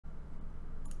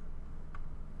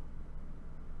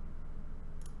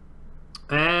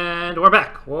And we're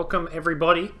back. Welcome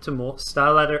everybody to more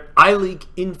Starladder I-League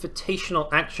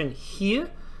Invitational action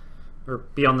here. We're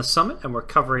beyond the summit and we're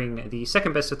covering the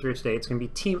second best of three today. It's going to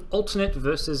be Team Alternate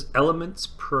versus Elements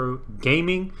Pro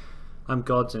Gaming. I'm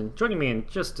GoDz, and joining me in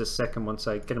just a second once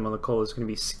I get him on the call is going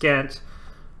to be Scant.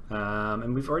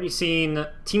 And we've already seen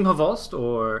Team Havost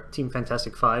or Team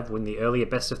Fantastic 5 win the earlier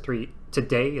best of three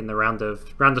today in the round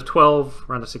of 12,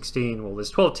 round of 16. Well,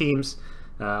 there's 12 teams.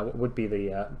 What would be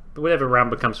the whatever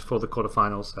round becomes before the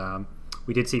quarterfinals.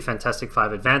 We did see Fantastic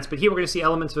 5 advance, but here we're going to see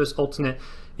Elements versus Alternate.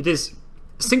 It is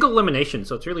single elimination,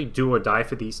 so it's really do or die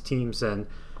for these teams, and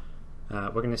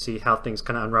we're going to see how things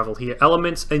kind of unravel here.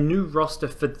 Elements, a new roster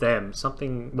for them.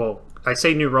 Something, well, I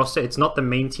say new roster, it's not the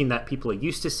main team that people are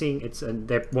used to seeing. It's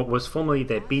what was formerly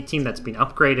their B team that's been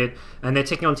upgraded, and they're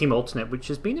taking on Team Alternate, which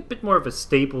has been a bit more of a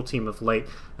stable team of late,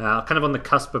 kind of on the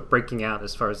cusp of breaking out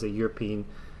as far as the European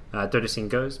Dota scene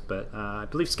goes. But I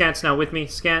believe Scant's now with me.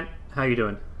 Scant, how are you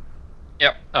doing?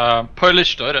 Yep,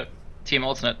 Polish Dota, Team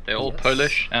Alternate, they're all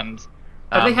Polish, and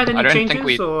have they had any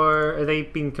changes, or are they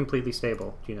been completely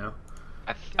stable? Do you know?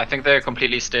 I think they're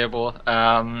completely stable.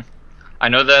 I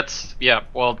know that, yeah,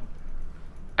 well,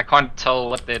 I can't tell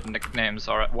what their nicknames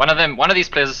are. One of these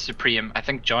players is Supreme. I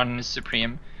think John is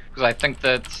Supreme, because I think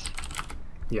that...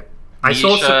 Yeah, I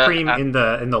saw Supreme in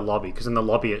the lobby, because in the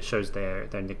lobby it shows their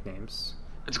nicknames.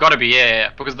 It's got to be, yeah,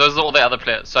 because those are all the other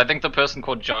players. So I think the person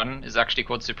called John is actually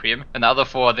called Supreme, and the other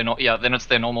four, they're not. Yeah, then it's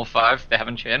their normal 5. They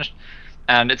haven't changed.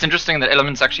 And it's interesting that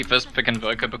Elements actually first pick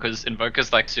Invoker, because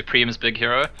Invoker's like Supreme's big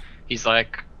hero. He's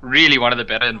like really one of the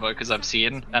better Invokers I've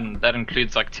seen, and that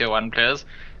includes like tier 1 players.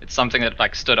 It's something that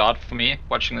like stood out for me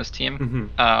watching this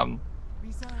team.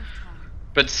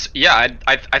 But yeah,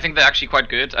 I think they're actually quite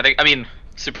good. I mean,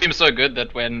 Supreme's so good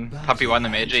that when Puppy won the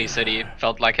major, he said he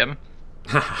felt like him.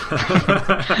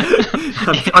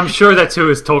 I'm sure that's who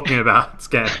he's talking about,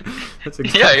 Scan.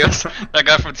 Yeah, he was that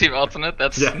guy from Team Alternate.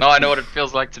 Now I know what it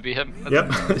feels like to be him.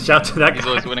 Yep, shout to that guy. He's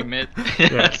always winning mid.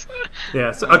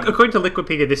 Yeah. So according to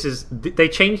Wikipedia, they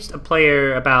changed a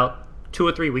player about 2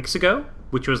 or 3 weeks ago,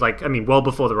 which was like, I mean, well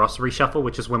before the roster reshuffle,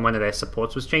 which is when one of their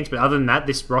supports was changed. But other than that,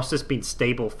 this roster's been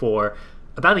stable for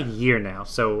about a year now.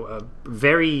 So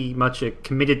very much a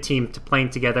committed team to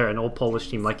playing together, an all Polish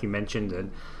team, like you mentioned,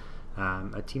 and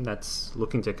a team that's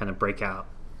looking to kind of break out.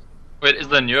 Wait, is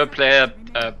the newer player,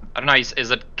 I don't know, is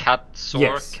it Katsor?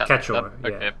 Yes, Katsor, yeah.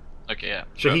 Okay, okay, yeah.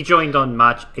 So he joined on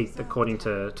March 8th, according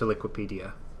to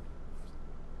Wikipedia.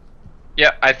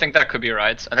 Yeah, I think that could be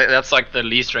right. I think that's like the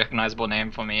least recognizable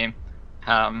name for me.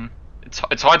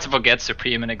 It's hard to forget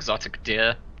Supreme and Exotic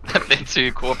Deer. They're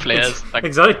 2 core players. Like,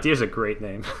 Exotic Deer's a great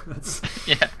name.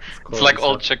 Yeah, it's like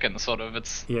Old Chicken, sort of.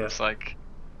 It's like...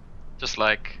 Just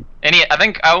like any, I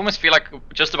think I almost feel like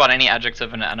just about any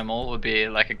adjective in an animal would be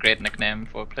like a great nickname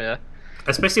for a player.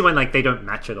 Especially when like they don't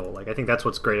match at all. Like I think that's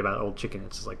what's great about Old Chicken.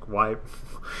 It's just like, why?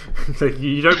 Like,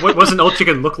 you don't. What does an old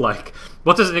chicken look like?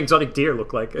 What does an exotic deer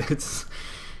look like? It's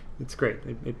great.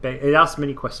 It asks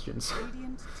many questions.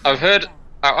 I've heard.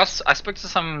 I spoke to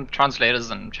some translators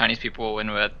and Chinese people when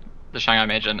we were at the Shanghai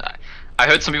Major, and I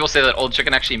heard some people say that Old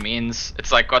Chicken actually means,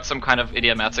 it's like got some kind of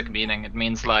idiomatic meaning. It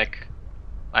means like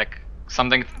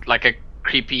something like a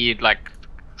creepy, like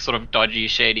sort of dodgy,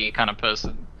 shady kind of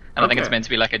person, and I think it's meant to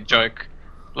be like a joke,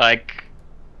 like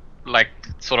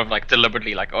sort of like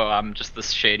deliberately like, oh, I'm just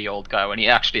this shady old guy, when he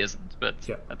actually isn't. But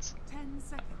yeah, that's. 10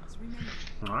 seconds remaining.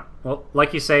 All right. Well,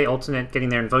 like you say, Alternate getting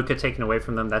their Invoker taken away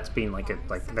from them. That's been like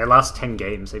their last 10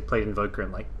 games. They played Invoker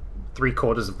in like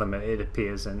 3/4 of them, it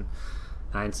appears, and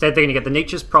instead they're going to get the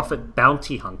Nature's Prophet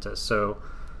Bounty Hunter. So.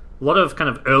 A lot of kind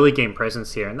of early game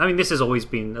presence here, and I mean this has always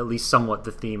been at least somewhat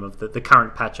the theme of the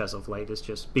current patch as of late, is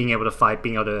just being able to fight,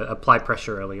 being able to apply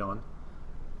pressure early on.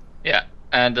 Yeah,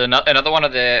 and another one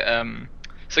of their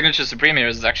signature Supreme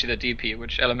heroes is actually the DP,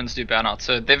 which Elements do ban out.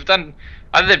 So either they've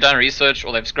done research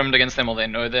or they've scrimmed against them or they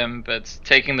know them, but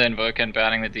taking the Invoker and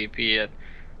banning the DP,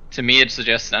 to me it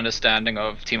suggests an understanding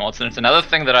of Team Alternate. Another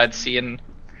thing that I'd seen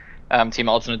Team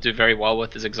Alternate do very well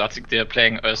with is Exotic Deer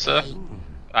playing Ursa.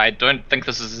 I don't think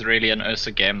this is really an Ursa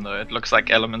game, though. It looks like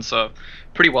Elements are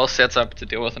pretty well set up to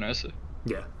deal with an Ursa.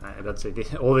 Yeah, that's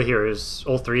it. All the heroes,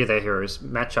 all 3 of their heroes,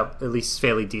 match up at least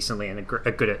fairly decently and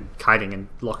are good at kiting and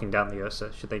locking down the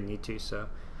Ursa should they need to. So,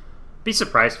 be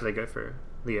surprised if they go for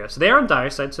the Ursa. They're on dire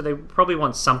side, so they probably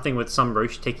want something with some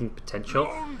Roche taking potential,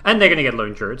 and they're going to get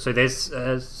Lone Druid. So there's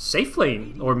a safe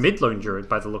lane or mid Lone Druid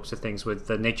by the looks of things, with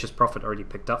the Nature's Prophet already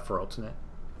picked up for Alternate.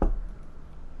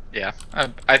 Yeah,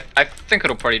 I think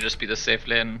it'll probably just be the safe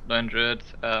lane Lone Druid.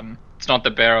 It's not the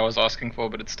bear I was asking for,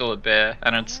 but it's still a bear,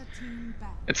 and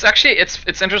it's actually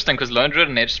it's interesting because Lone Druid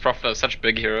and Nature's Prophet are such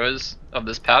big heroes of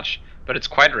this patch, but it's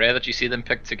quite rare that you see them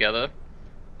picked together.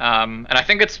 And I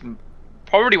think it's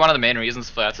probably one of the main reasons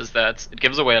for that is that it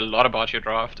gives away a lot about your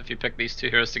draft if you pick these two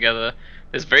heroes together.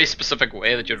 There's a very specific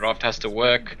way that your draft has to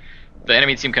work. The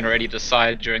enemy team can already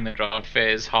decide during the draft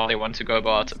phase how they want to go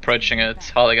about approaching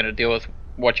it, how they're going to deal with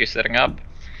what you're setting up.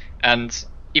 And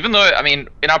even though, I mean,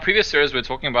 in our previous series we were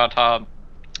talking about how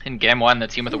in game 1 the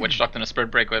team with a Witch Doctor and a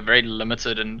Spirit Break were very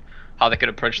limited in how they could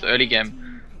approach the early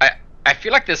game. I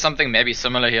feel like there's something maybe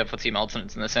similar here for Team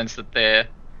Alternates in the sense that they're,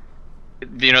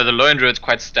 you know, the Lone Druid's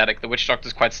quite static, the Witch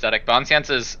Doctor's quite static, Bounty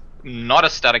Hunter's not a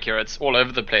static hero, it's all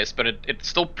over the place, but it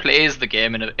still plays the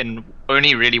game in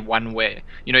only really one way.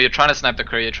 You know, you're trying to snipe the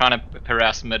courier, you're trying to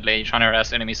harass mid lane, you're trying to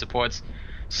harass enemy supports.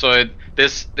 So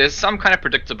there's some kind of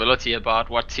predictability about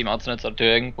what Team Alternates are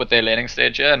doing with their laning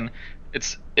stage here, and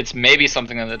it's maybe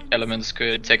something that Elements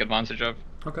could take advantage of.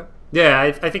 Okay. Yeah,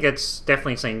 I think it's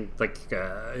definitely saying like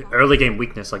early game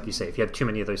weakness, like you say. If you have too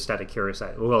many of those static heroes,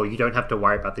 that well, you don't have to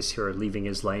worry about this hero leaving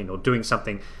his lane or doing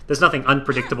something. There's nothing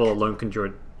unpredictable Alone can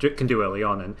do early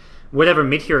on, and whatever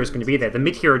mid hero is going to be there, the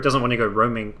mid hero doesn't want to go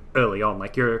roaming early on.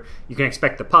 Like you can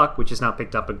expect the Puck, which is now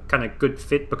picked up a kind of good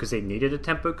fit because they needed a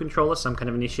tempo controller, some kind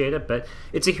of initiator, but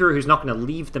it's a hero who's not going to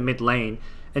leave the mid lane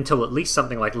until at least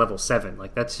something like level 7.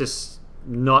 Like that's just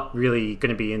not really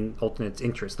going to be in Alternate's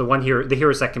interest. The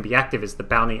heroes that can be active is the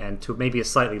Bounty and to maybe a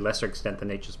slightly lesser extent the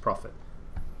Nature's Prophet.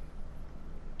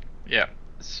 Yeah,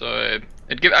 so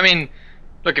I mean,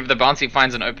 look, if the Bounty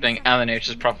finds an opening and the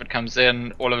Nature's Prophet comes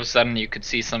in, all of a sudden you could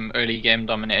see some early game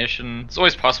domination. It's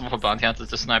always possible for Bounty Hunters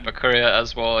to snipe a courier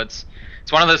as well. It's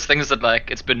one of those things that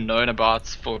like it's been known about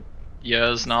for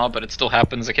years now, but it still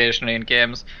happens occasionally in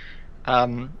games.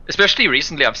 Especially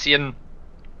recently, I've seen,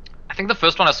 I think the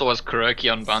first one I saw was Kuroki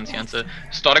on Bounty Hunter,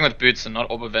 starting with boots and not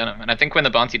Orb of Venom. And I think when the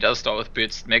bounty does start with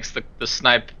boots, it makes the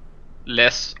snipe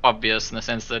less obvious in the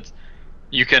sense that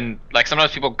you can, like,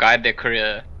 sometimes people guide their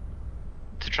courier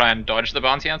to try and dodge the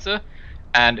Bounty Hunter,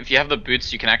 and if you have the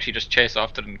boots, you can actually just chase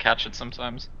after it and catch it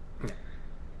sometimes.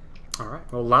 Alright,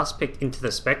 well, last pick into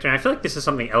the Spectre, and I feel like this is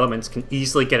something Elements can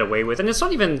easily get away with, and it's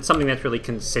not even something that's really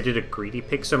considered a greedy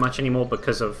pick so much anymore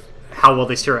because of how well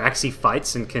this hero actually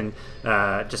fights and can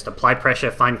just apply pressure,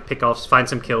 find pickoffs, find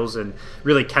some kills, and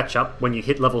really catch up. When you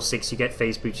hit level 6, you get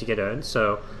phase boots, you get earned,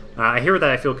 so a hero that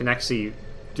I feel can actually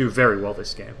do very well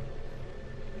this game.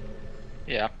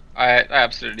 Yeah, I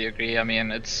absolutely agree. I mean,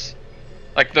 it's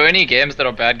like the only games that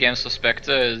are bad games for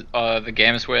Spectre are the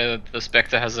games where the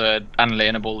Spectre has an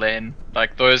unlaneable lane.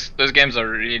 Like those games are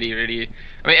really, really.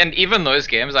 I mean, and even those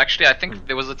games, actually, I think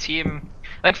there was a team,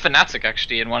 I think Fnatic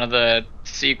actually, in one of the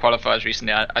C qualifiers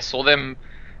recently, I saw them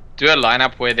do a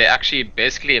lineup where they actually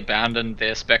basically abandoned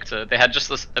their Spectre. They had just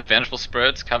this Vengeful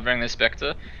Spirit covering their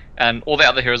Spectre, and all the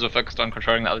other heroes were focused on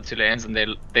controlling the other two lanes, and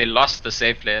they lost the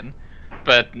safe lane.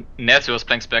 But Netu was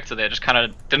playing Spectre there, just kind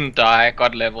of didn't die,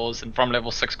 got levels, and from level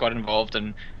 6 got involved,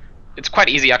 and it's quite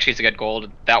easy actually to get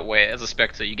gold that way as a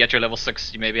Spectre. You get your level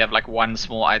 6, you maybe have like one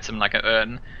small item like an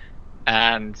urn,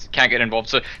 and can't get involved.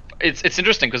 So it's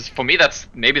interesting, because for me that's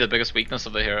maybe the biggest weakness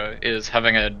of the hero, is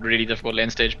having a really difficult lane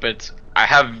stage, but I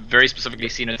have very specifically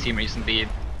seen a team recently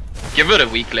give it a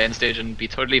weak lane stage and be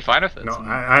totally fine with it. No,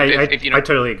 I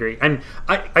totally agree. And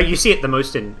you see it the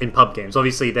most in pub games.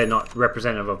 Obviously, they're not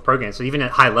representative of pro games, so even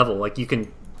at high level, like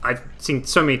I've seen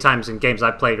so many times in games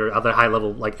I've played or other high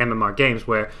level like MMR games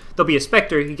where there'll be a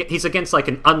Spectre, he's against like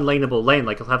an unlaneable lane,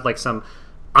 like he'll have like some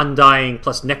Undying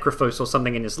plus Necrophos or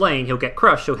something in his lane, he'll get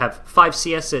crushed, he'll have 5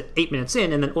 CS at 8 minutes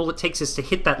in, and then all it takes is to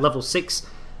hit that level 6,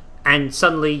 and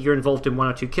suddenly you're involved in 1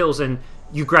 or 2 kills, and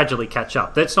you gradually catch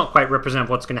up. That's not quite representative of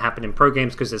what's going to happen in pro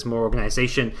games because there's more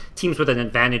organization. Teams with an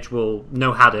advantage will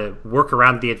know how to work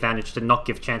around the advantage to not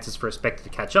give chances for a Spectre to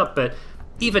catch up, but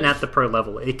even at the pro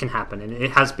level, it can happen, and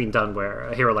it has been done where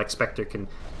a hero like Spectre can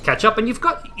catch up, and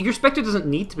your Spectre doesn't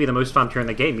need to be the most farmed hero in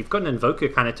the game. You've got an Invoker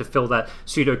kind of to fill that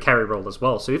pseudo carry role as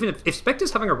well. So even if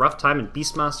Spectre's having a rough time and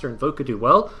Beastmaster and Invoker do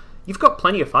well, you've got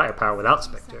plenty of firepower without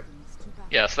Spectre.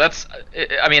 Yeah, so that's,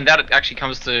 I mean, that actually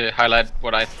comes to highlight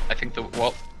what I think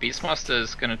Beastmaster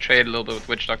is going to trade a little bit with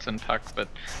Witch Doctor and Puck, but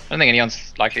I don't think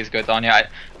anyone's likely to go down here.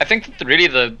 I think that really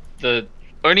the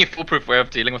only foolproof way of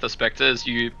dealing with a Spectre is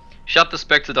you shut the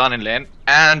Spectre down in lane,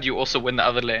 and you also win the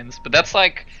other lanes. But that's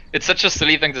like, it's such a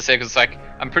silly thing to say, because it's like,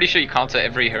 I'm pretty sure you counter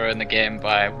every hero in the game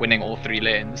by winning all 3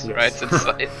 lanes, yes. Right? So it's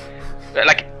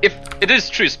like, if it is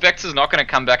true, Spectre's not going to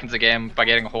come back into the game by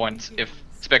getting a Haunt if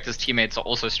Spectre's teammates are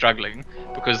also struggling,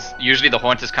 because usually the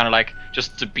Haunt is kind of like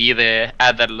just to be there,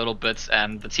 add that a little bit,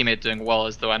 and the teammate doing well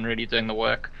is the one really doing the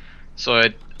work. So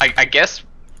I guess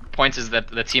point is that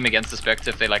the team against the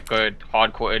Spectre, if they like go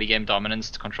hardcore early game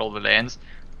dominance to control the lanes,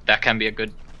 that can be a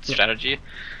good strategy.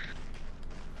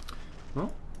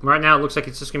 Right now, it looks like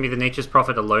it's just going to be the Nature's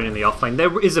Prophet alone in the offlane.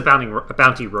 There is a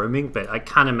bounty roaming, but I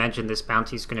can't imagine this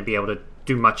bounty is going to be able to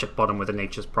do much at bottom with a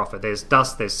Nature's Prophet. There's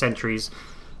dust, there's sentries.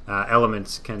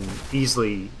 Elements can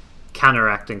easily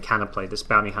counteract and counterplay this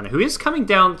bounty hunter, who is coming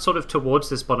down sort of towards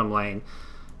this bottom lane.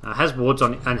 Has wards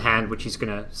on hand, which he's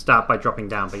going to start by dropping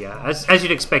down. But yeah, as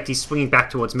you'd expect, he's swinging back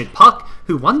towards mid. Puck,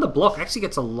 who won the block, actually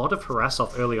gets a lot of harass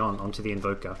off early on onto the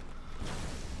Invoker.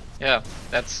 Yeah,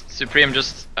 that's Supreme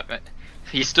just...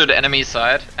 he stood enemy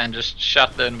side and just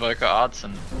shut the Invoker out,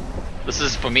 and this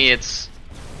is, for me,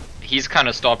 he's kind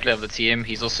of star player of the team.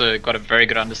 He's also got a very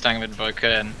good understanding of Invoker,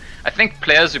 and I think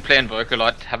players who play Invoker a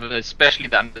lot have especially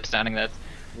the understanding that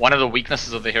one of the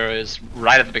weaknesses of the hero is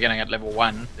right at the beginning at level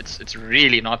 1. It's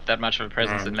really not that much of a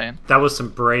presence in lane. That was some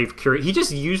brave courier. He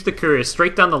just used the courier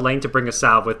straight down the lane to bring a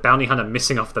salve with Bounty Hunter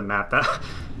missing off the map.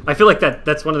 I feel like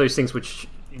that's one of those things which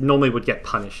normally would get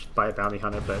punished by a Bounty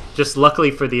Hunter, but just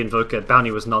luckily for the Invoker,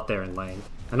 Bounty was not there in lane.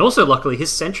 And also luckily,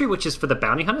 his Sentry, which is for the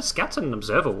Bounty Hunter, scouts on an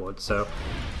Observer ward, so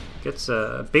gets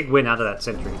a big win out of that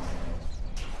Sentry.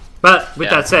 But with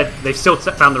that said, they've still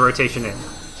found the rotation in.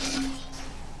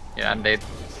 Yeah, and they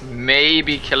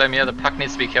maybe kill him here. The Puck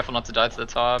needs to be careful not to die to the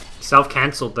top.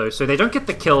 Self-cancelled though, so they don't get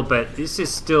the kill, but this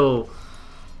is still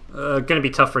going to be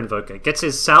tough for Invoker. Gets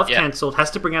his self-cancelled, has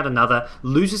to bring out another,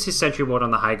 loses his Sentry ward on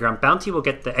the high ground. Bounty will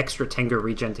get the extra Tengu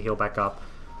regen to heal back up.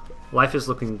 Life is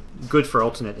looking good for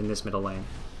Alternate in this middle lane.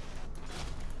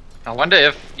 I wonder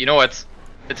if, you know what,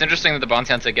 it's interesting that the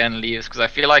Bounty Hunter again leaves, because I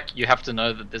feel like you have to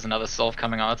know that there's another self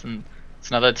coming out, and it's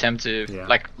another attempt to,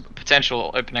 like,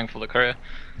 potential opening for the courier.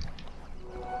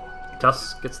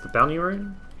 Tusk gets the bounty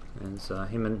rune, and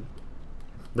him and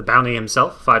the bounty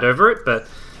himself fight over it, but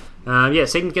yeah,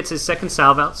 Satan gets his second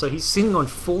salve out, so he's sitting on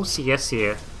 4 CS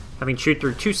here, having chewed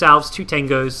through 2 salves, 2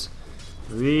 tangos.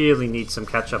 Really needs some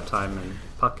catch-up time, and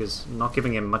Puck is not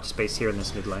giving him much space here in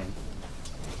this mid lane.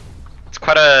 It's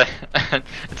quite a...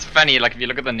 it's funny, like, if you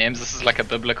look at the names, this is like a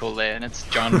biblical lane. It's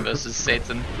John versus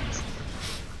Satan.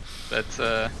 But,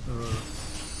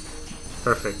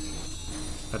 perfect.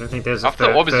 I don't think there's a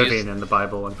Fervian in the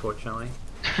Bible, unfortunately.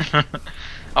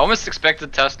 I almost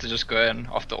expected Tusk to just go in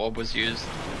after Orb was used.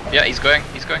 Yeah, he's going.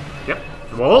 Yep.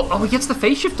 Whoa. Oh, he gets the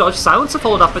phase shift dodge. Silencer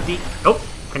followed up at the... Oh,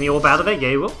 can he Orb out of there? Yeah,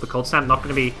 he will. The Cold Snap not going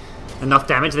to be enough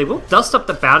damage. They will dust up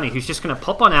the bounty, who's just going to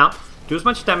pop on out, do as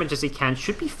much damage as he can.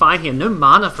 Should be fine here. No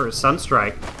mana for a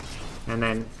Sunstrike. And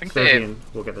then Fervian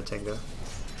will get the Tengu.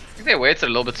 I think they waited a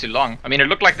little bit too long. I mean, it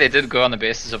looked like they did go on the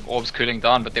basis of orbs cooling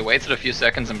down, but they waited a few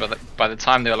seconds, and by the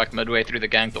time they were like midway through the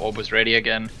gank, the orb was ready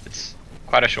again. It's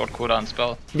quite a short cooldown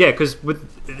spell. Yeah, because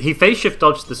he phase shift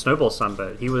dodged the snowball stun,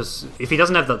 but if he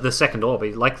doesn't have the second orb,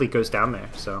 he likely goes down there.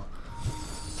 So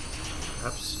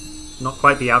perhaps not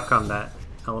quite the outcome that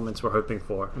Elements were hoping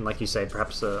for, and like you say,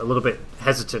 perhaps a little bit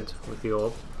hesitant with the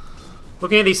orb.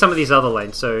 Looking at some of these other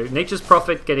lanes, so Nature's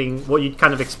Prophet getting what you'd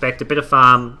kind of expect, a bit of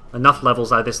farm, enough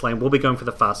levels out of this lane. We'll be going for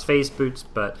the fast phase boots,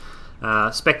 but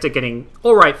Spectre getting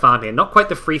alright farm here. Not quite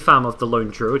the free farm of the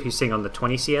Lone Druid who's sitting on the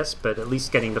 20 CS, but at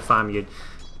least getting the farm you'd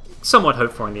somewhat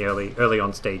hope for in the early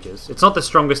on stages. It's not the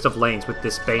strongest of lanes with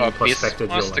this Bane plus Spectre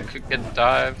dual lane. Could get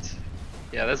dived.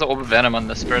 Yeah, there's an Orb of Venom on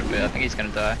the Spirit Bear. I think he's going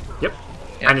to die. Yep.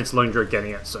 And it's Lone Druid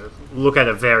getting it, so look at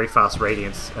a very fast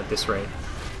Radiance at this rate.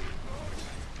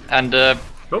 And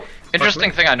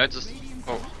interesting thing I noticed.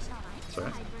 Oh,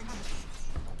 sorry.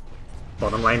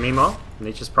 Bottom lane meanwhile,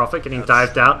 Nature's Prophet getting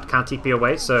dived out, can't TP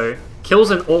away, so kills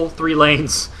in all 3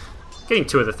 lanes, getting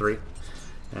 2 of the 3,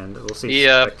 and we'll see.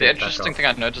 The interesting thing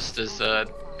I noticed is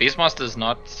Beastmaster's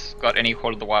not got any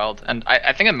Call of the Wild, and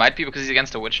I think it might be because he's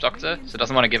against a Witch Doctor, so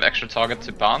doesn't want to give extra target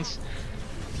to bounce.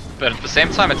 But at the same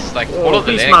time, it's like all of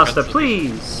the Beastmaster,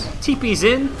 please! TP's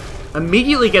in.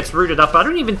 Immediately gets rooted up. I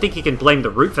don't even think he can blame the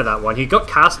root for that one. He got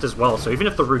cast as well, so even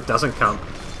if the root doesn't come,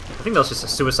 I think that was just a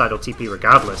suicidal TP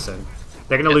regardless, and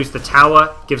they're going to lose the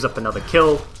tower, gives up another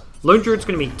kill. Lone Druid's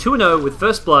going to be 2-0 with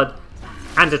First Blood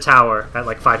and a tower at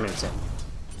like 5 minutes in.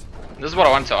 This is what I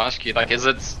want to ask you, like, is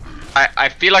it... I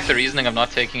feel like the reasoning of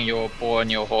not taking your boar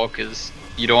and your hawk is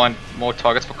you don't want more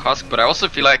targets for Kosk, but I also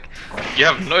feel like you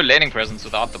have no laning presence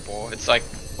without the boar. It's like,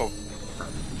 well,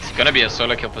 it's gonna be a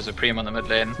solo kill for Supreme on the mid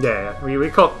lane. Yeah, we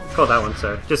caught that one,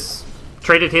 so just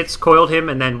traded hits, coiled him,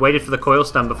 and then waited for the coil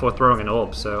stun before throwing an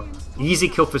orb, so easy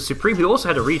kill for Supreme, who also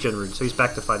had a regen rune, so he's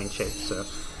back to fighting Chase, so...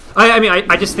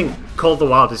 I just think Call of the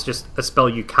Wild is just a spell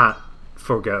you can't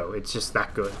forego, it's just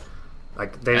that good.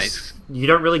 Like, you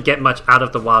don't really get much out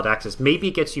of the Wild Access. Maybe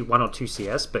it gets you 1 or 2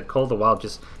 CS, but Call of the Wild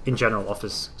just, in general,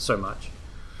 offers so much.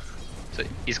 So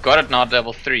he's got it now at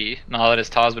level 3, now that his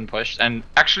tower's been pushed. And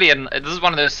actually, this is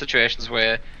one of those situations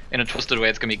where, in a twisted way,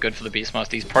 it's going to be good for the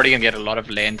Beastmaster. He's probably going to get a lot of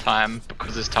lane time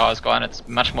because his tower's gone. It's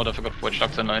much more difficult for Witch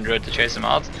Doctor and Lone Druid to chase him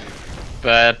out.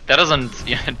 But that doesn't...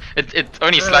 it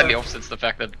only slightly offsets the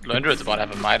fact that Lone Druid's about to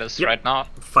have a Midas right now.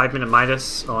 5-minute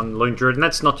Midas on Lone Druid, and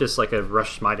that's not just like a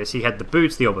rush Midas. He had the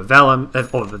boots, the Orb of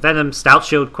Venom, Stout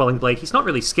Shield, Quelling Blade. He's not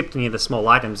really skipped any of the small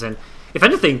items, and if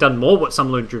anything, done more what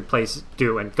some Lone Druid players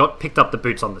do, and picked up the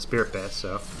boots on the Spirit Bear,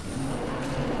 so...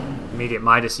 Immediate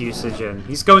Midas usage, and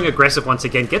he's going aggressive once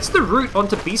again. Gets the root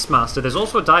onto Beastmaster. There's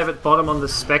also a dive at bottom on the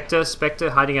Spectre. Spectre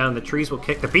hiding out in the trees will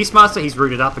kick the Beastmaster. He's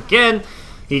rooted up again.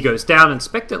 He goes down, and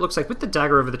Spectre, it looks like, with the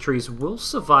dagger over the trees, will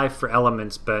survive for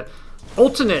Elements, but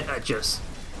Alternate are just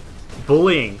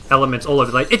bullying Elements all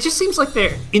over. Like, it just seems like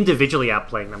they're individually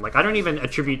outplaying them. Like, I don't even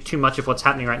attribute too much of what's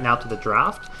happening right now to the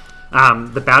draft.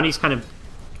 The bounty's kind of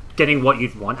getting what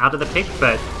you'd want out of the pick,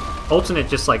 but Alternate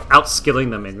just, like, outskilling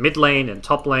them in mid lane and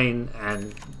top lane,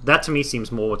 and that, to me, seems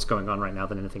more what's going on right now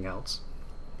than anything else.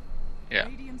 Yeah,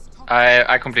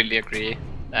 I completely agree,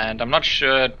 and I'm not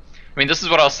sure... I mean, this is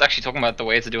what I was actually talking about, the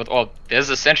way to do it. Oh, there's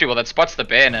a sentry wall that spots the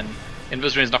Bane, and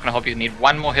Invis Rune is not going to help you. You need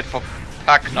one more hit for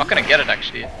Puck. Not going to get it,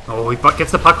 actually. Oh, he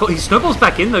gets the Puck. He snowballs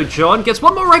back in, though. John gets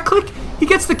one more right click. He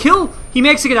gets the kill. He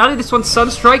makes it get out of this one.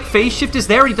 Sunstrike, Phase Shift is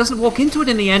there, and he doesn't walk into it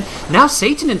in the end. Now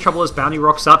Satan in trouble as Bounty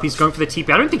rocks up. He's going for the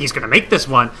TP. I don't think he's going to make this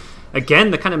one.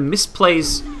 Again, the kind of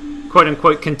misplays,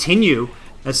 quote-unquote, continue.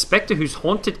 As Spectre, who's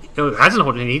haunted... Oh, hasn't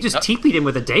haunted him. He just TP'd him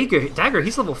with a dagger.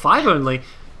 He's level 5 only.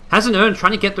 Hasn't earned,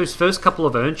 trying to get those first couple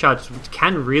of earn charges, which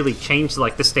can really change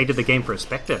like the state of the game for a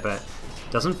Spectre, but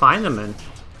doesn't find them, and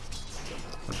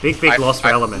a big loss for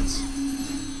Elements.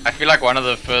 I feel like one of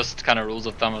the first kind of rules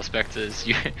of thumb of Spectre is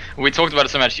we talked about it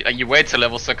so much. You wait till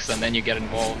level 6 and then you get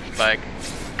involved. Like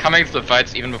coming to the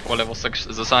fights even before level 6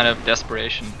 is a sign of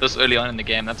desperation. This early on in the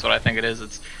game, that's what I think it is.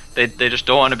 It's they just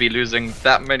don't want to be losing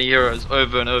that many heroes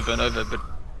over and over and over, but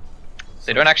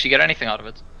they don't actually get anything out of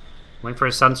it. Went for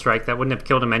a Sunstrike. That wouldn't have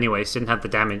killed him anyway. Didn't have the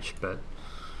damage, but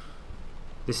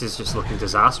this is just looking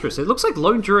disastrous. It looks like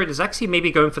Lone Druid is actually maybe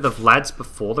going for the Vlad's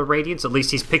before the Radiance. At least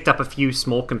he's picked up a few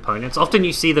small components. Often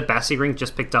you see the Bassi Ring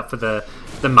just picked up for the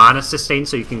mana sustain,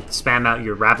 so you can spam out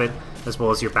your Rabbit as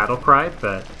well as your Battle Cry,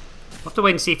 but we'll have to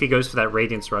wait and see if he goes for that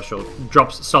Radiance Rush or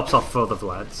stops off for the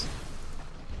Vlads.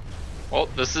 Well,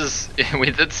 this is...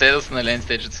 we did say this in the lane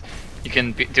stage. You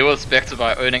can deal with Spectre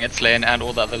by owning its lane and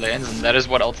all the other lanes, and that is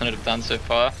what Alternate have done so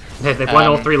far. Yeah, they've won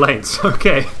all 3 lanes.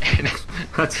 Okay.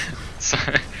 So,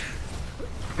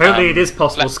 apparently it is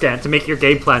possible, Scant, to make your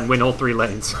game plan win all 3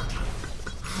 lanes.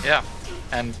 Yeah,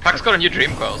 and Puck's got a new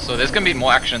Dream Coil, so there's going to be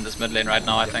more action in this mid lane right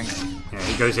now, I think. Yeah,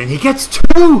 he goes in. He gets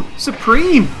 2!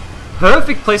 Supreme!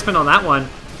 Perfect placement on that one.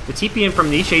 The TP in from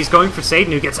Nisha. He's going for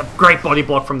Satan, who gets a great body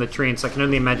block from the tree, and so I can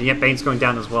only imagine. Yeah, Bane's going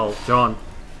down as well. John.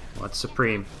 Well, that's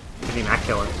Supreme. Getting that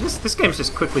killer. This game's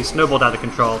just quickly snowballed out of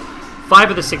control.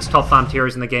 5 of the 6 top farmed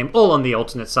heroes in the game, all on the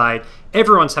Alternate side.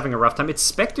 Everyone's having a rough time. It's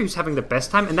Spectre who's having the best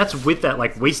time, and that's with that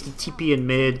like wasted TP in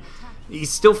mid.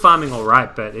 He's still farming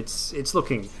alright, but it's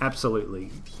looking absolutely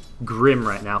grim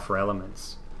right now for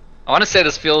Elements. I want to say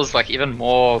this feels like even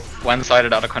more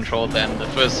one-sided out of control than the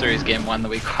first series game 1 that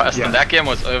we crossed, and that game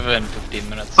was over in 15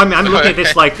 minutes. I mean, I'm looking at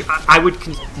this like, I would...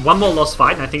 one more lost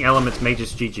fight, and I think Elements may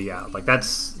just GG out. Like,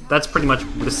 that's pretty much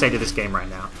the state of this game right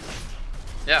now.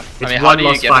 Yeah, it's I mean, one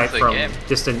lost fight from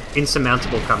just an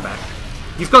insurmountable comeback.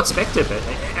 You've got Spectre, but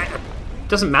it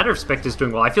doesn't matter if Spectre's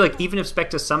doing well. I feel like even if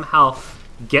Spectre somehow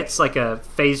gets like a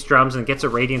phase drums and gets a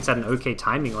Radiance at an okay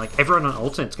timing, like everyone on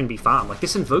Alternate's going to be farmed. Like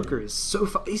this Invoker is so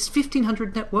far. He's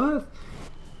 1500 net worth.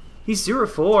 He's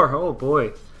 0-4. Oh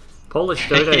boy. Polish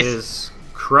Dota is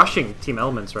crushing Team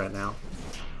Elements right now.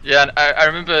 Yeah, and I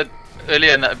remember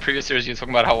earlier in the previous series you were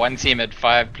talking about how one team had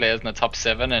 5 players in the top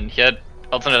 7 and here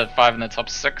Alternate had 5 in the top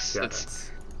 6. Yeah,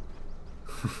 it's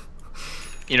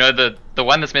you know, the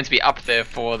one that's meant to be up there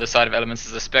for the side of Elements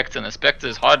is the Spectre, and the Spectre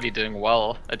is hardly doing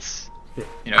well. It's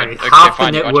you know, I mean, half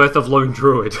the net worth of Lone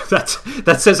Druid.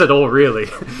 That says it all, really.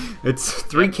 It's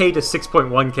 3k to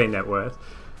 6.1k net worth.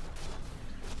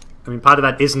 I mean, part of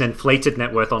that is an inflated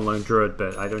net worth on Lone Druid,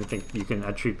 but I don't think you can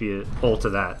attribute it all to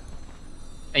that.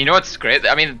 And you know what's great?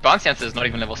 I mean, Bounce Dancer is not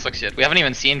even level 6 yet. We haven't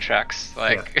even seen tracks.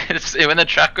 Like, when the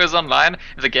track goes online,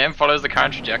 if the game follows the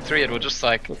current trajectory, it will just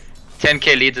like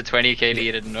 10k lead to 20k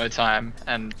lead in no time.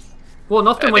 And well, and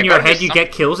often when you're ahead, you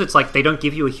get kills. It's like they don't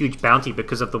give you a huge bounty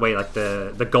because of the way like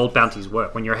the gold bounties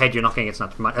work. When you're ahead, you're not going to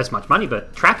get as much money,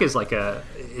 but track is like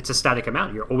it's a static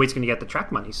amount. You're always going to get the track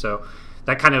money, so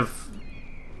that kind of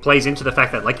plays into the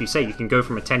fact that, like you say, you can go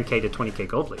from a 10k to 20k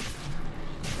gold lead.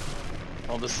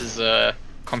 Well, this is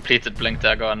completed Blink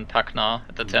Dagger on Puck now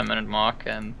at the 10-minute mark,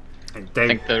 and And I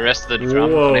think the rest of the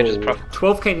round for Nature's profit.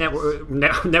 12k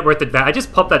net worth advantage. I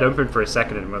just popped that open for a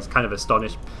second and was kind of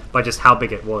astonished by just how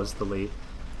big it was, the lead.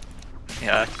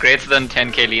 Yeah, greater than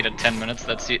 10k lead at 10 minutes.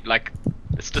 That's like,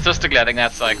 statistically, I think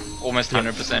that's like almost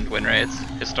 100% win rates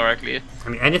historically. I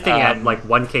mean, anything at like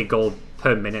 1k gold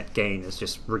per minute gain is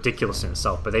just ridiculous in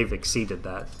itself, but they've exceeded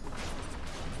that.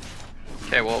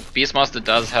 Okay, well, Beastmaster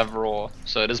does have Raw,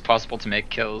 so it is possible to make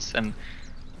kills, and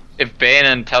if Bane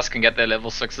and Tusk can get their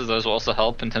level 6s, those will also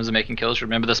help in terms of making kills.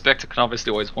 Remember, the Spectre can obviously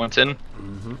always haunt in.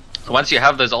 So once you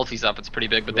have those ultis up, it's pretty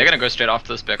big, but they're going to go straight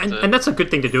after the Spectre. And that's a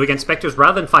good thing to do against Spectres.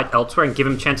 Rather than fight elsewhere and give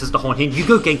him chances to haunt in, you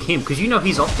go gank him, because you know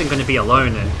he's often going to be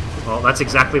alone, and, well, that's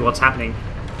exactly what's happening.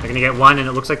 They're going to get one, and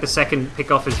it looks like the second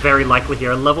pick-off is very likely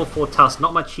here. A level 4 Tusk,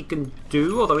 not much he can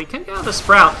do, although he can get out the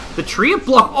Sprout. The tree of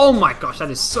block, oh my gosh, that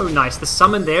is so nice. The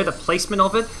summon there, the placement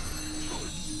of it,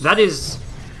 that is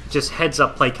just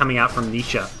heads-up play coming out from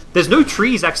Nisha. There's no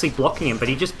trees actually blocking him, but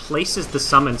he just places the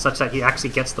summon such that he actually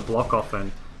gets the block off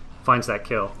and finds that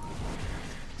kill.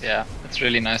 Yeah, it's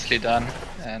really nicely done.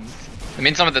 And I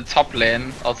mean, some of the top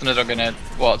lane alternate are gonna,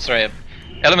 well, sorry,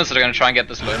 elements that are gonna try and get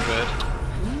this lone bird.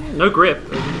 No grip.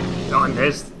 Oh, and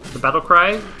there's the battle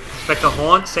cry. Spectre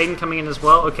haunt, Satan coming in as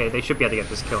well. Okay, they should be able to get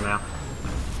this kill now.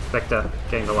 Spectre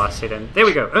getting the last hit in. There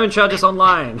we go. Earn charges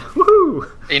online.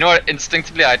 Woohoo! You know what?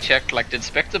 Instinctively, I checked. Like, did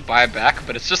Spectre buy back?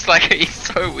 But it's just like he's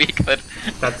so weak that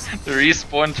the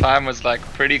respawn time was like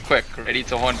pretty quick, ready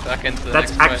to haunt back into the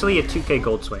That's next actually a 2k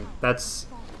gold swing. That's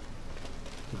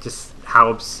just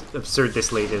how absurd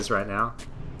this lead is right now.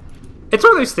 It's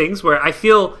one of those things where I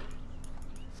feel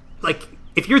like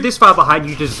if you're this far behind,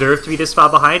 you deserve to be this far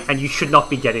behind, and you should not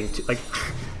be getting to like.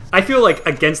 I feel like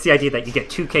against the idea that you get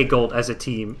 2k gold as a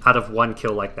team out of one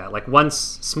kill like that. Like one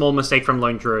small mistake from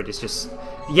Lone Druid is just,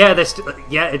 yeah,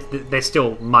 they're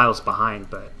still miles behind,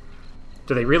 but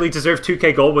do they really deserve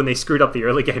 2k gold when they screwed up the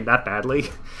early game that badly?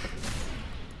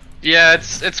 Yeah,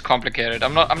 it's complicated.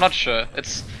 I'm not sure.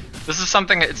 This is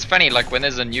something. It's funny. Like when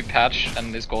there's a new patch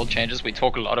and there's gold changes, we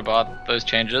talk a lot about those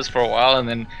changes for a while, and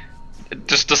then it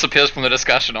just disappears from the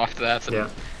discussion after that. And yeah.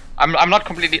 I'm not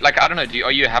completely, like, I don't know,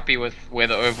 are you happy with where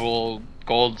the overall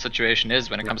gold situation is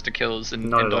when it comes to kills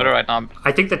in Dota right now?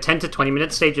 I think the 10 to 20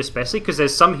 minute stage especially, because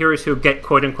there's some heroes who get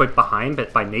quote-unquote behind,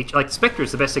 but by nature, like Spectre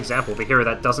is the best example of a hero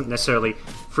that doesn't necessarily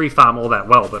free farm all that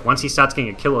well, but once he starts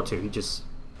getting a kill or two, he just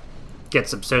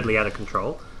gets absurdly out of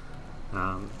control.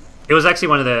 It was actually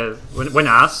one of the, when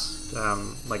asked,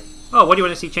 like, oh, what do you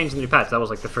want to see change in the new patch? That was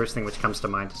like the first thing which comes to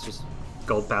mind, it's just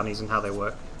gold bounties and how they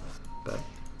work. But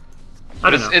I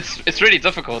don't know. It's really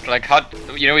difficult. Like, how,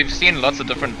 you know, we've seen lots of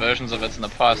different versions of it in the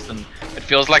past, and it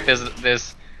feels like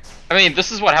there's. I mean,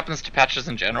 this is what happens to patches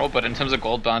in general, but in terms of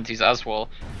gold bounties as well.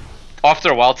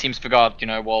 After a while, teams figure out, you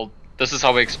know, well, this is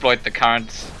how we exploit the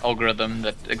current algorithm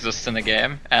that exists in the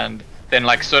game, and then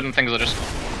like certain things are just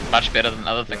much better than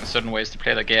other things, certain ways to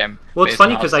play the game. Well, it's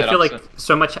funny because I feel like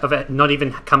so much of it not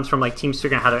even comes from like teams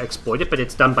figuring out how to exploit it, but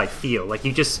it's done by feel. Like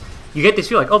you get this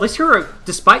feel like, oh, this hero,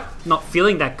 despite not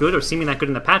feeling that good or seeming that good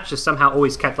in the patch, just somehow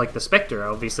always kept like the Spectre,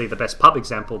 obviously the best pub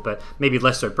example, but maybe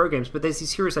less so pro games. But there's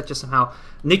these heroes that just somehow,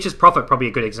 Nature's Prophet probably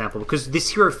a good example, because this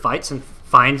hero fights and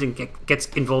finds and gets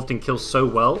involved in kills so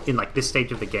well in like this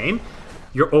stage of the game,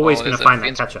 you're always going to find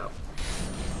that catch up.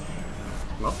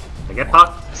 Well, they get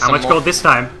popped. How much gold this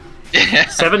time?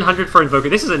 700 for Invoker.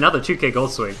 This is another 2k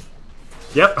gold swing.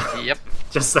 Yep. Yep.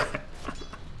 Just that.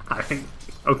 I mean,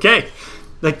 okay.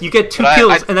 Like, you get 2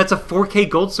 kills, and that's a 4k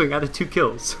gold swing out of 2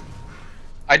 kills.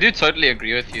 I do totally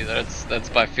agree with you that that's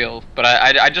by feel, but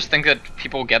I just think that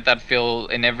people get that feel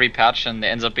in every patch, and it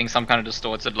ends up being some kind of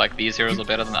distorted, like these heroes are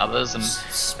better than others, and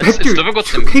Spectre, it's difficult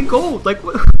 2k gold. Like,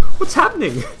 what's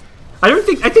happening? I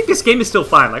think this game is still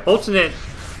fine. Like, alternate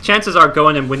chances are go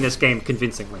in and win this game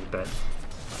convincingly, but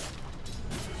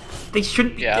they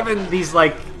shouldn't be given these,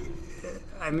 like,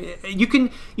 I mean, you can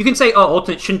say, oh,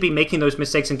 alternate shouldn't be making those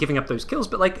mistakes and giving up those kills,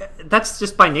 but like that's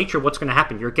just by nature what's going to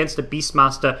happen. You're against a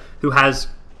Beastmaster who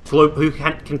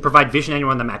can provide vision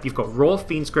anywhere on the map. You've got Raw,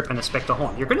 Fiend's Grip, and a Spectre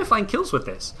Horn. You're going to find kills with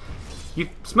this. You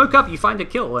smoke up, you find a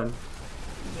kill, and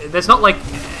there's not like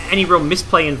any real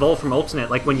misplay involved from alternate,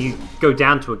 like when you go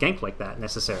down to a gank like that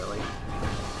necessarily.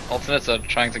 Alternates are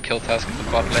trying to kill Tusk in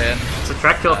the bot lane. It's a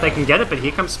track kill if they can get it, but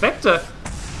here comes Spectre.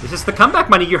 This is the comeback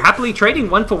money. You're happily trading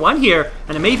 1 for 1 here,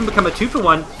 and it may even become a 2 for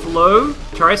 1. Flo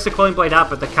tries to Quelling Blade out,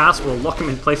 but the cast will lock him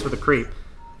in place with a creep.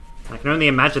 I can only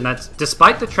imagine that,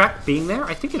 despite the track being there,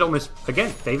 I think it almost, again,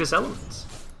 favors elements.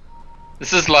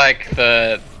 This is like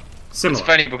the... Similar. It's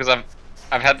funny because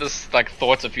I've had this like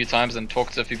thought a few times and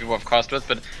talked to a few people I've cast with,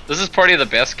 but this is probably the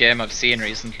best game I've seen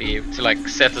recently to like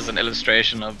set as an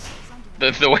illustration of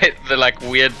the way the like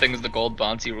weird things the gold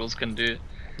bounty rules can do.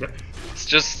 Yep. It's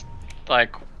just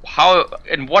like how,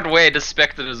 in what way does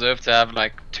Spectre deserve to have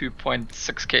like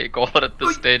 2.6k gold at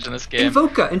this stage in this game?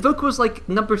 Invoker was like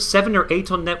number 7 or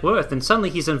 8 on net worth, and suddenly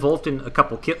he's involved in a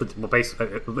couple kills, well,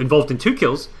 basically involved in 2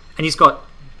 kills, and he's got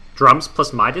drums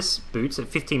plus Midas boots at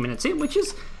 15 minutes in, which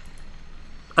is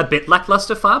a bit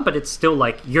lackluster farm, but it's still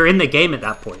like you're in the game at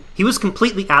that point. He was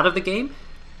completely out of the game,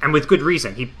 and with good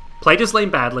reason. He played his lane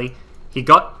badly. He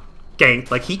got ganked.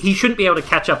 Like he shouldn't be able to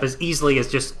catch up as easily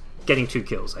as just getting 2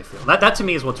 kills. I feel that to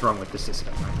me is what's wrong with the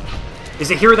system right now.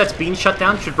 Is a hero that's been shut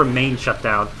down should remain shut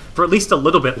down for at least a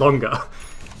little bit longer.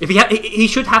 If he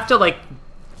should have to like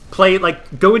play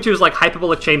like go into his like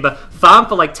hyperbolic chamber, farm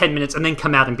for like 10 minutes, and then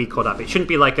come out and be caught up. It shouldn't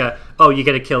be like oh, you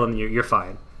get a kill and you're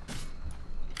fine.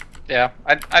 Yeah,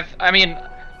 I mean,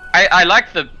 I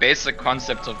like the basic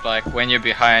concept of like when you're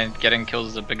behind, getting kills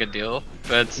is a bigger deal,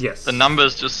 but yes, the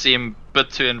numbers just seem a bit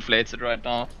too inflated right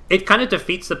now. It kind of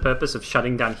defeats the purpose of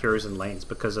shutting down heroes and lanes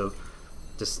because of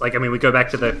just like, I mean, we go back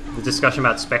to the discussion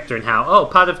about Spectre and how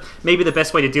part of maybe the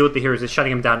best way to deal with the heroes is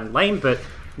shutting them down in lane, but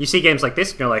you see games like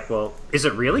this and you're like, well, is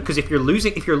it really? Because if you're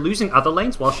losing other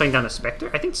lanes while shutting down a Spectre,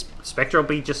 I think Spectre will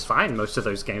be just fine most of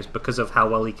those games because of how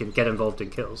well he can get involved in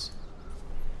kills.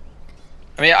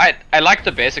 I mean, I like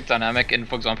the basic dynamic in,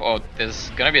 for example, there's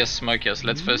gonna be a smoke here, so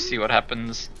let's first see what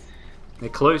happens. They're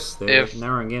close, they're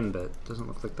narrowing in, but it doesn't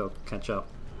look like they'll catch up.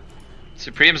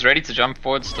 Supreme's ready to jump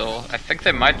forward still. I think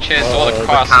they might chase the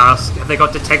cast. Have they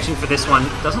got detection for this one?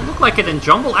 Doesn't look like it, and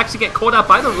John will actually get caught out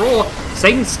by the roar.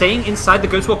 Satan staying inside the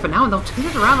Ghost Walk for now, and they'll turn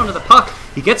it around onto the puck.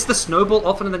 He gets the snowball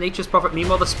off into the Nature's Prophet.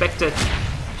 Meanwhile, the Spectre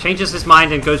changes his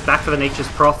mind and goes back for the Nature's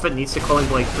Prophet, needs to Calling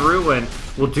Blade through, and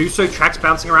will do so. Tracks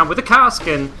bouncing around with a cask,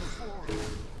 and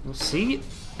we'll see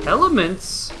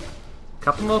Elements. A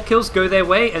couple more kills go their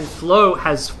way, and Flo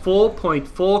has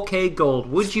 4.4k gold.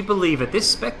 Would you believe it? This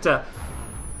Spectre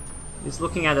is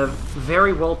looking at a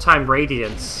very well-timed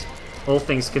Radiance, all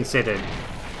things considered.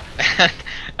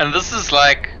 And this is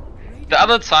like, the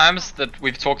other times that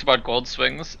we've talked about gold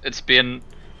swings, it's been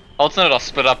alternate are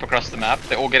split up across the map,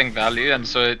 they're all getting value, and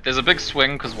so there's a big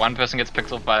swing because one person gets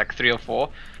picked off by like 3 or 4,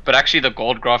 but actually the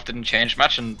gold graph didn't change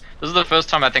much, and this is the first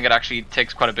time I think it actually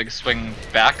takes quite a big swing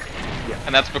back,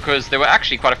 and that's because there were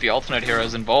actually quite a few alternate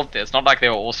heroes involved there. It's not like they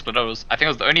were all split up. I think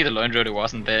it was only the Lone Druid who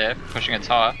wasn't there pushing a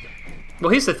tower. Well,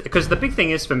 here's the because the big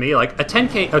thing is for me, like a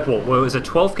 10k, well, it was a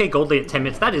 12k gold lead at 10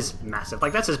 minutes. That is massive.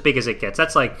 Like that's as big as it gets.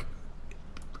 That's like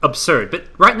absurd. But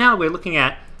right now we're looking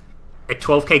at a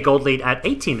 12k gold lead at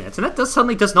 18 minutes, and that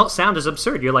suddenly does not sound as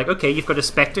absurd. You're like, okay, you've got a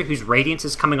Spectre whose Radiance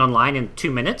is coming online in 2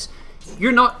 minutes.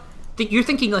 You're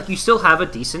thinking like you still have a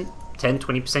decent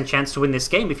 10-20% chance to win this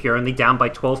game if you're only down by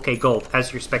 12k gold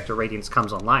as your Spectre Radiance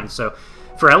comes online. So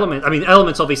for Elements, I mean,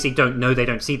 Elements obviously don't know, they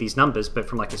don't see these numbers, but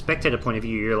from like a spectator point of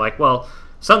view, you're like, well,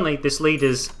 suddenly this lead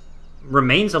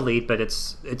remains a lead, but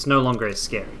it's no longer as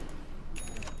scary.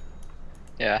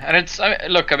 Yeah,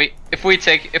 and look, I mean,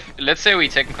 let's say we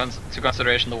take into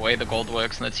consideration the way the gold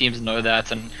works and the teams know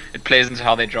that, and it plays into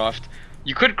how they draft,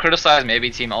 you could criticize maybe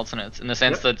Team Alternates in the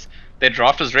sense that their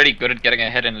draft is really good at getting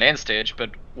ahead in lane stage,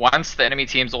 but once the enemy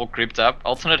team's all grouped up,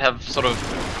 Alternate have sort of,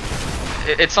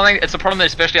 it's a problem that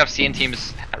especially I've seen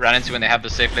teams run into when they have the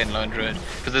safe lane Lone Druid,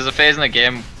 because there's a phase in the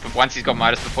game once he's got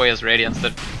Midas before he has Radiance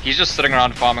that he's just sitting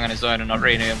around farming on his own and not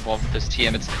really involved with his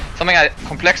team. It's something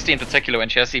Complexity in particular, when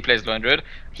Chelsea plays Lone Druid,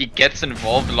 he gets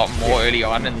involved a lot more early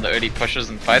on in the early pushes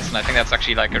and fights, and I think that's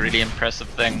actually like a really impressive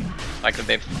thing, like that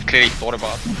they've clearly thought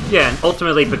about. Yeah, and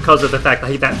ultimately because of the fact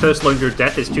that that first Lone Druid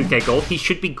death is 2k gold, he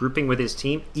should be grouping with his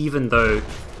team even though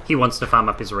he wants to farm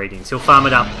up his Radiance. He'll farm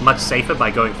it up much safer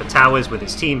by going for towers with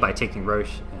his team, by taking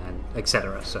Roche, and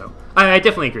etc. So I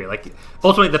definitely agree. Like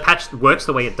ultimately, the patch works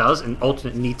the way it does, and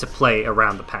Alternate need to play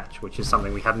around the patch, which is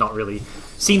something we have not really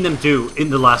seen them do in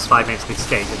the last 5 minutes of this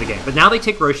stage of the game. But now they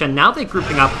take Roche, and now they're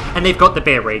grouping up, and they've got the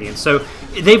Bear Radiance. So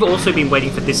they've also been waiting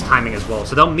for this timing as well.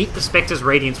 So they'll meet the Spectre's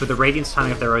Radiance with the Radiance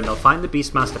timing of their own. They'll find the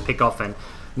Beastmaster pick off, and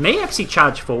may actually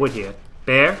charge forward here.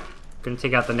 Bear going to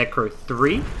take out the Necro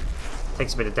 3.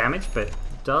 Takes a bit of damage, but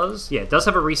does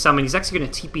have a resummon. He's actually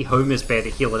going to TP home his Bear to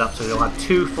heal it up, so they'll have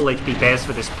 2 full HP Bears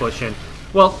for this push, and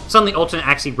well, suddenly Alternate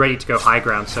actually ready to go high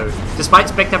ground, so despite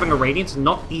Spectre having a Radiance,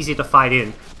 not easy to fight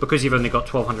in because you've only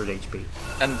got 1200 HP.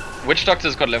 And Witch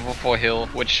Doctor's got level 4 heal,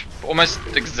 which almost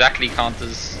exactly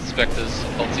counters Spectre's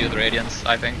ulti with Radiance,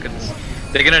 I think.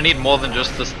 They're going to need more than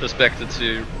just the Spectre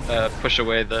to push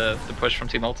away the push from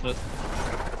Team Alternate.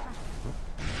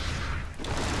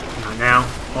 Now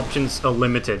options are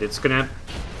limited. It's going to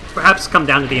perhaps come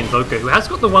down to the Invoker, who has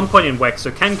got the 1 point in Wex,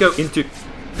 so can go into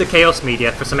the Chaos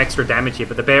Media for some extra damage here,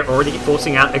 but the Bear already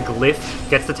forcing out a Glyph,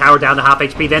 gets the tower down to half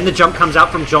HP, then the jump comes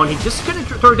out from John. He's just going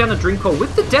to throw down a Drink Coil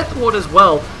with the Death Ward as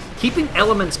well, keeping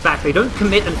elements back. They don't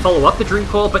commit and follow up the Drink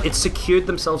Coil, but it's secured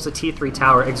themselves a tier 3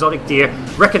 tower. Exotic Deer,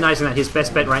 recognizing that his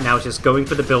best bet right now is just going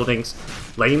for the buildings,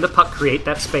 letting the puck create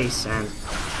that space, and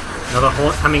another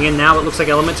Haunt coming in now. It looks like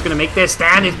Element's going to make their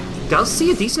stand. It does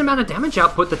see a decent amount of damage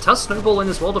output. The Tusk Snowball in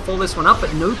as well to follow this one up,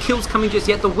 but no kills coming just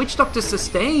yet. The Witch Doctor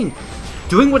sustain,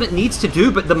 doing what it needs to do,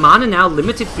 but the mana now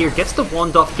limited here. Gets the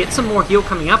wand off, gets some more heal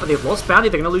coming out, but they've lost bounty.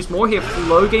 They're going to lose more here.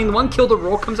 Flo getting the one kill. The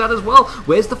Roar comes out as well.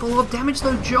 Where's the follow-up damage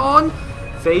though, John?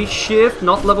 Phase Shift,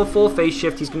 not level 4 Phase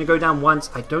Shift. He's going to go down once.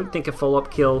 I don't think a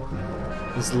follow-up kill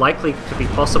is likely to be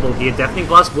possible here. Deafening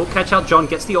Blast will catch out John.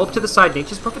 Gets the orb to the side.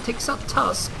 Nature's Prophet takes out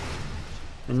Tusk.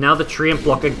 And now the Treant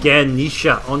block again.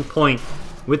 Nisha on point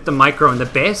with the micro, and the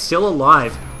Bear still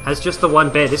alive. Has just the one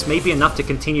Bear. This may be enough to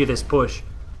continue this push.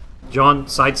 John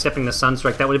sidestepping the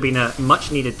Sunstrike. That would have been a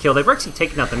much needed kill. They've actually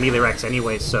taken out the melee Rex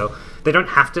anyway, so they don't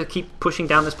have to keep pushing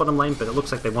down this bottom lane, but it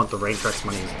looks like they want the range Rex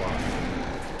money as well.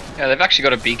 Yeah, they've actually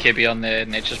got a BKB on their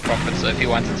Nature's Prophet, so if he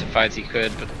wanted to fight he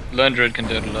could, but Lone Druid can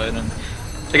do it alone, and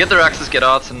to get the Raxes get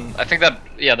out, and I think that,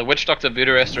 yeah, the Witch Doctor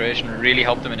Voodoo Restoration really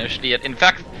helped them initially. In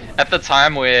fact, at the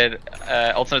time where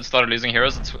Alternate started losing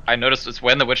heroes, I noticed it's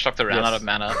when the Witch Doctor ran out of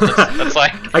mana. That's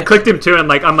like... I clicked him too, and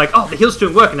I'm like, oh, the heal's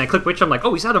doing work, and I clicked Witch, I'm like,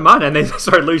 oh, he's out of mana, and then they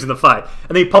started losing the fight.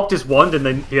 And then he popped his wand, and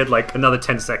then he had like another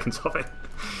 10 seconds of it.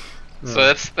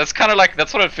 So that's kind of like,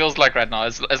 that's what it feels like right now.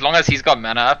 As long as he's got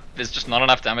mana up, there's just not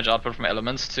enough damage output from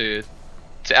elements to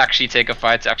actually take a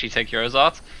fight, to actually take heroes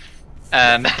out.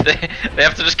 And they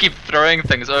have to just keep throwing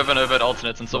things over and over at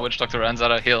alternates until Witch Doctor runs out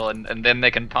of heal, and then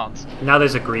they can pounce. Now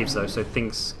there's a Greaves though, so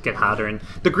things get harder, and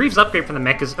the Greaves upgrade from the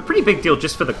mech is a pretty big deal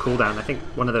just for the cooldown. I think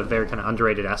one of the very kind of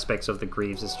underrated aspects of the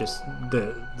Greaves is just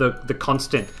the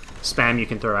constant spam you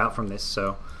can throw out from this,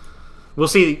 so we'll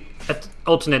see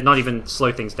Alternate not even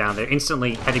slow things down. They're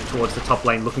instantly heading towards the top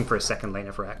lane looking for a second lane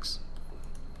of Rex.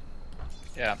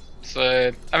 Yeah.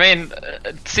 So, I mean,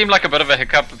 it seemed like a bit of a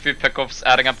hiccup, a few pickoffs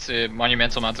adding up to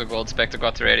monumental amounts of gold, Spectre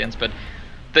got to Radiance, but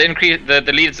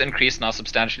the lead's increased now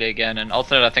substantially again, and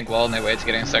Alternate, I think, well on their way to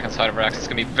getting a second side of Rax. It's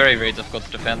going to be very, very difficult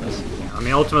to defend this. Yeah, I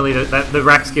mean, ultimately, the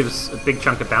Rax gives a big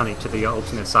chunk of bounty to the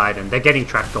Alternate side, and they're getting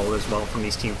track gold as well from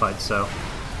these team fights, so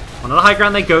on the high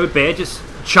ground they go. Bear just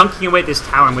chunking away at this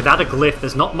tower, and without a glyph,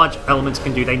 there's not much elements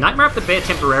can do. They Nightmare up the Bear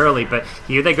temporarily, but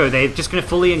here they go. They're just going to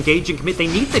fully engage and commit. They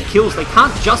need the kills. They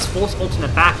can't just force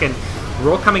Alternate back, and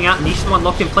Raw coming out, Niche the one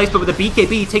locked in place, but with a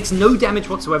BKB, he takes no damage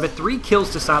whatsoever. 3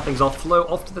 kills to start things off. Flo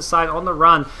off to the side on the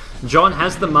run. John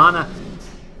has the mana.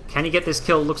 Can he get this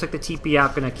kill? Looks like the TP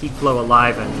out going to keep Flo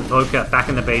alive, and Voka back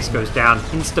in the base goes down.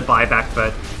 Insta buyback,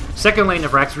 but second lane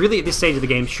of Rax really at this stage of the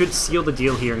game should seal the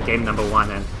deal here in game number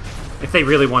 1, and if they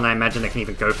really want, I imagine they can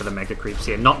even go for the Mega Creeps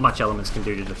here. Not much elements can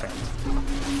do to defend.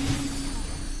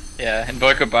 Yeah,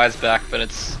 Invoker buys back, but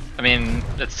it's, I mean,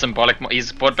 it's symbolic.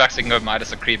 He's bought back so he can go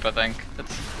Midas a creep, I think.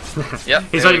 It's, yeah,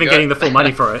 he's not even getting the full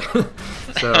money for it.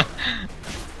 So,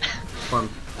 poor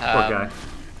guy.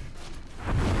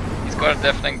 He's got a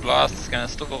Deafening Blast, it's going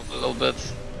to stall a little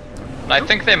bit. And I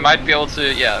think they might be able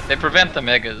to, yeah, they prevent the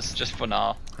Megas just for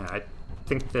now. I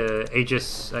think the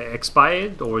Aegis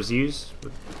expired or was used.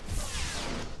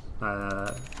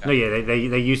 No, yeah,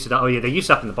 they used it. Oh, yeah, they used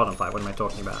it up in the bottom fight. What am I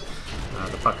talking about?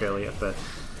 The puck earlier, but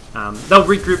they'll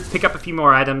regroup, pick up a few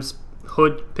more items.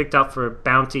 Hood picked up for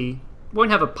bounty. Won't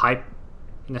have a pipe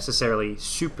necessarily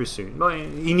super soon. Well,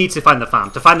 he needs to find the farm.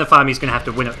 To find the farm, he's going to have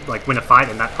to win a fight,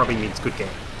 and that probably means good game.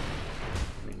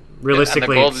 I mean,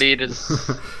 realistically, and the gold lead is.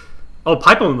 Oh,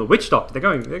 pipe on the Witch Doctor.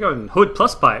 They're going Hood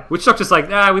plus pipe. Witch Doctor's like,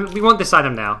 nah, we want this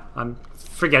item now.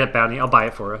 Forget it, bounty. I'll buy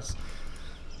it for us.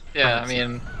 Yeah, I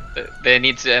mean, they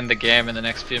need to end the game in the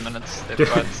next few minutes.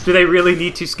 Do they really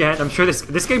need to Scant? I'm sure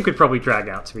this game could probably drag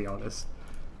out, to be honest.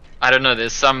 I don't know.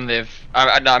 There's some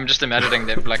I'm just imagining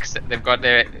they've got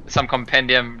some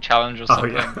compendium challenge or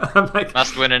something. Oh, yeah. I'm like,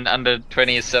 must win in under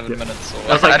 27 minutes. Or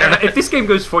I was like, if this game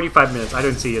goes 45 minutes, I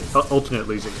don't see an alternate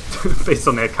losing it based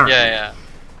on their current. Yeah.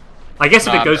 I guess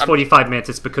if it goes 45 minutes,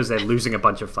 it's because they're losing a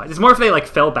bunch of fights. It's more if they like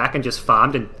fell back and just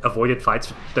farmed and avoided fights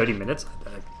for 30 minutes.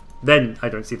 Then I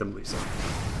don't see them losing.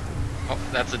 Oh,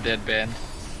 that's a dead ban.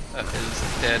 That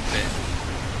is a dead ban.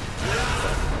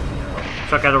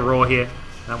 Chuck out a Roar here.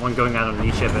 That one going out on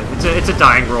Nisha, but it's a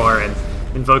dying Roar, and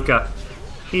Invoker,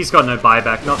 he's got no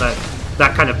buyback. Not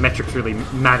that kind of metrics really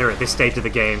matter at this stage of the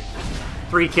game.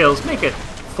 3 kills, make it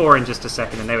 4 in just a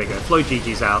second, and there we go. Flo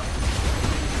GG's out.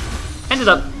 Ended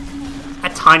up a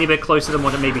tiny bit closer than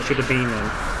what it maybe should have been,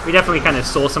 and we definitely kind of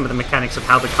saw some of the mechanics of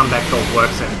how the comeback goal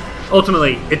works, and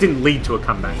ultimately it didn't lead to a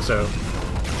comeback, so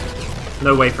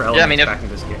no way for Elements back in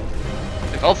this game.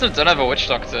 If Ultimate don't have a Witch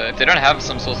Doctor, if they don't have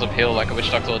some sort of heal like a Witch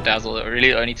Doctor or Dazzle,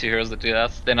 really only 2 heroes that do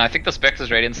that, then I think the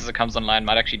Spectre's Radiance as it comes online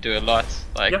might actually do a lot.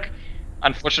 Like,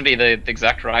 unfortunately the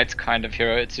exact right kind of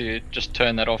hero to just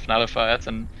turn that off, nullify it,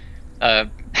 and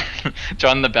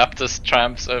John the Baptist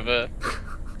triumphs over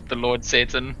the Lord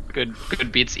Satan.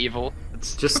 Good beats evil.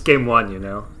 It's just game 1, you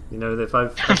know. You know, if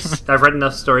I've read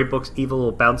enough storybooks, evil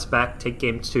will bounce back, take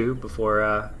game 2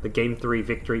 before the game 3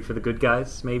 victory for the good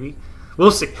guys, maybe. We'll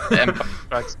see. The Empire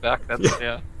Strikes Back. That's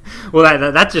Well,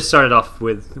 that just started off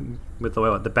with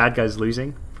the bad guys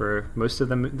losing for most of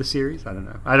the series. I don't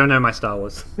know. I don't know my Star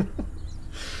Wars.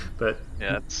 But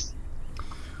yeah, it's...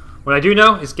 What I do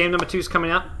know is game number 2 is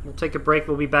coming up. We'll take a break.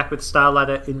 We'll be back with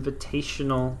StarLadder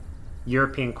Invitational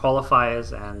European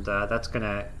qualifiers, and that's going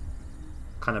to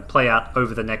kind of play out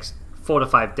over the next 4 to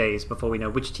 5 days before we know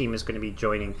which team is going to be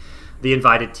joining the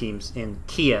invited teams in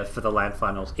Kiev for the LAN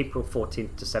finals, April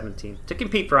 14th to 17th, to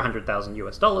compete for $100,000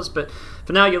 US. But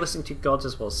for now, you're listening to GoDz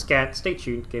as well as Scant. Stay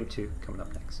tuned. Game 2 coming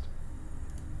up next.